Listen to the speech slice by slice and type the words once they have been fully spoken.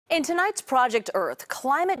In tonight's Project Earth,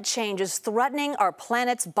 climate change is threatening our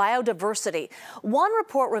planet's biodiversity. One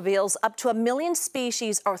report reveals up to 1 million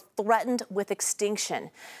species are threatened with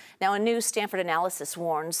extinction. Now, a new Stanford analysis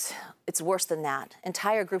warns it's worse than that.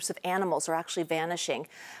 Entire groups of animals are actually vanishing.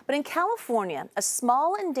 But in California, a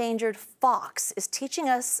small endangered fox is teaching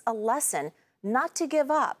us a lesson not to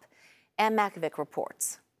give up. And Makovec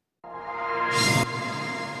reports.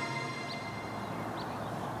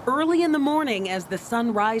 Early in the morning, as the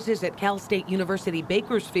sun rises at Cal State University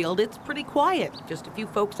Bakersfield, it's pretty quiet. Just a few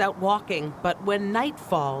folks out walking. But when night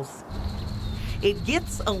falls, it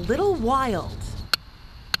gets a little wild.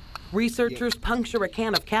 Researchers puncture a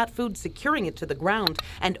can of cat food, securing it to the ground,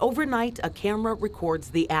 and overnight a camera records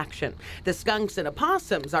the action. The skunks and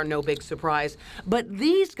opossums are no big surprise, but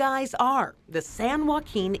these guys are. The San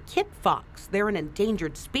Joaquin kit fox. They're an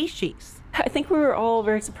endangered species. I think we were all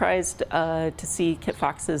very surprised to see kit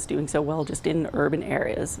foxes doing so well just in urban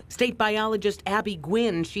areas. State biologist Abby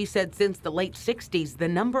Gwynn, she said since the late 60s, the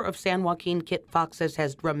number of San Joaquin kit foxes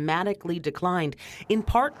has dramatically declined, in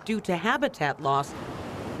part due to habitat loss.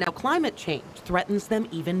 Now, climate change threatens them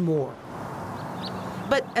even more.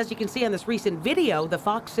 But as you can see on this recent video, the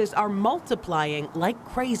foxes are multiplying like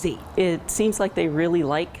crazy. It seems like they really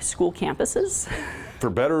like school campuses. For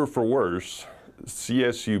better or for worse,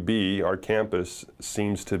 CSUB, our campus,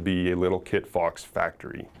 seems to be a little kit fox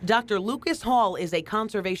factory. Dr. Lucas Hall is a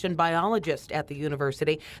conservation biologist at the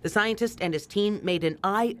university. The scientist and his team made an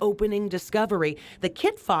eye-opening discovery. The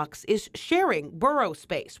kit fox is sharing burrow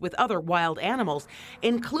space with other wild animals,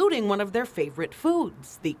 including one of their favorite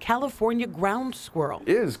foods, the California ground squirrel.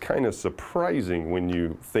 It is kind of surprising when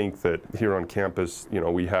you think that here on campus,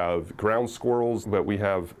 we have ground squirrels, but we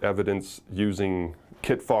have evidence using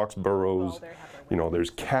kit fox burrows. There's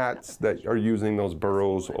cats that are using those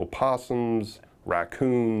burrows, opossums,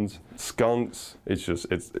 raccoons, skunks.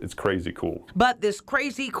 It's crazy cool. But this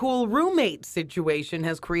crazy cool roommate situation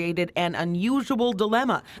has created an unusual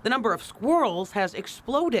dilemma. The number of squirrels has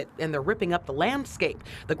exploded and they're ripping up the landscape.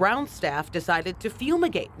 The ground staff decided to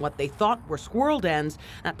fumigate what they thought were squirrel dens.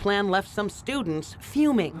 That plan left some students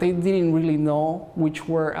fuming. They didn't really know which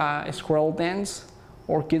were squirrel dens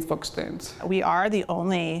or kit fox dens. We are the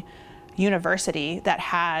only university that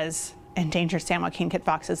has endangered San Joaquin kit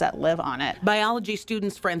foxes that live on it. Biology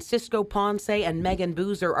students Francisco Ponce and Megan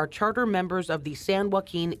Boozer are charter members of the San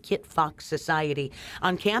Joaquin Kit Fox Society.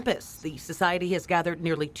 On campus, the society has gathered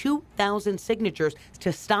nearly 2,000 signatures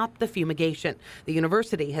to stop the fumigation. The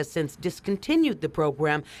university has since discontinued the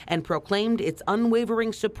program and proclaimed its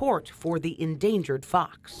unwavering support for the endangered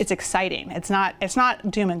fox. It's exciting. It's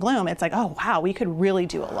not doom and gloom. It's like, oh wow, we could really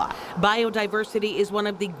do a lot. Biodiversity is one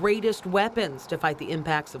of the greatest weapons to fight the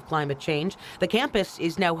impacts of climate change. The campus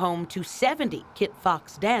is now home to 70 kit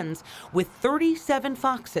fox dens with 37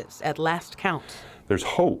 foxes at last count. There's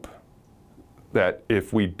hope that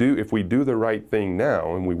if we do the right thing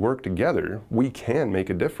now and we work together, we can make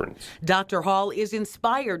a difference. Dr. Hall is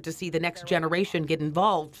inspired to see the next generation get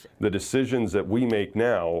involved. The decisions that we make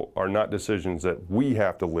now are not decisions that we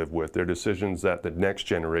have to live with. They're decisions that the next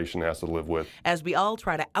generation has to live with. As we all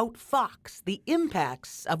try to outfox the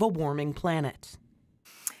impacts of a warming planet.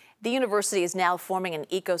 The university is now forming an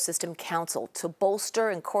ecosystem council to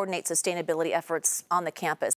bolster and coordinate sustainability efforts on the campus.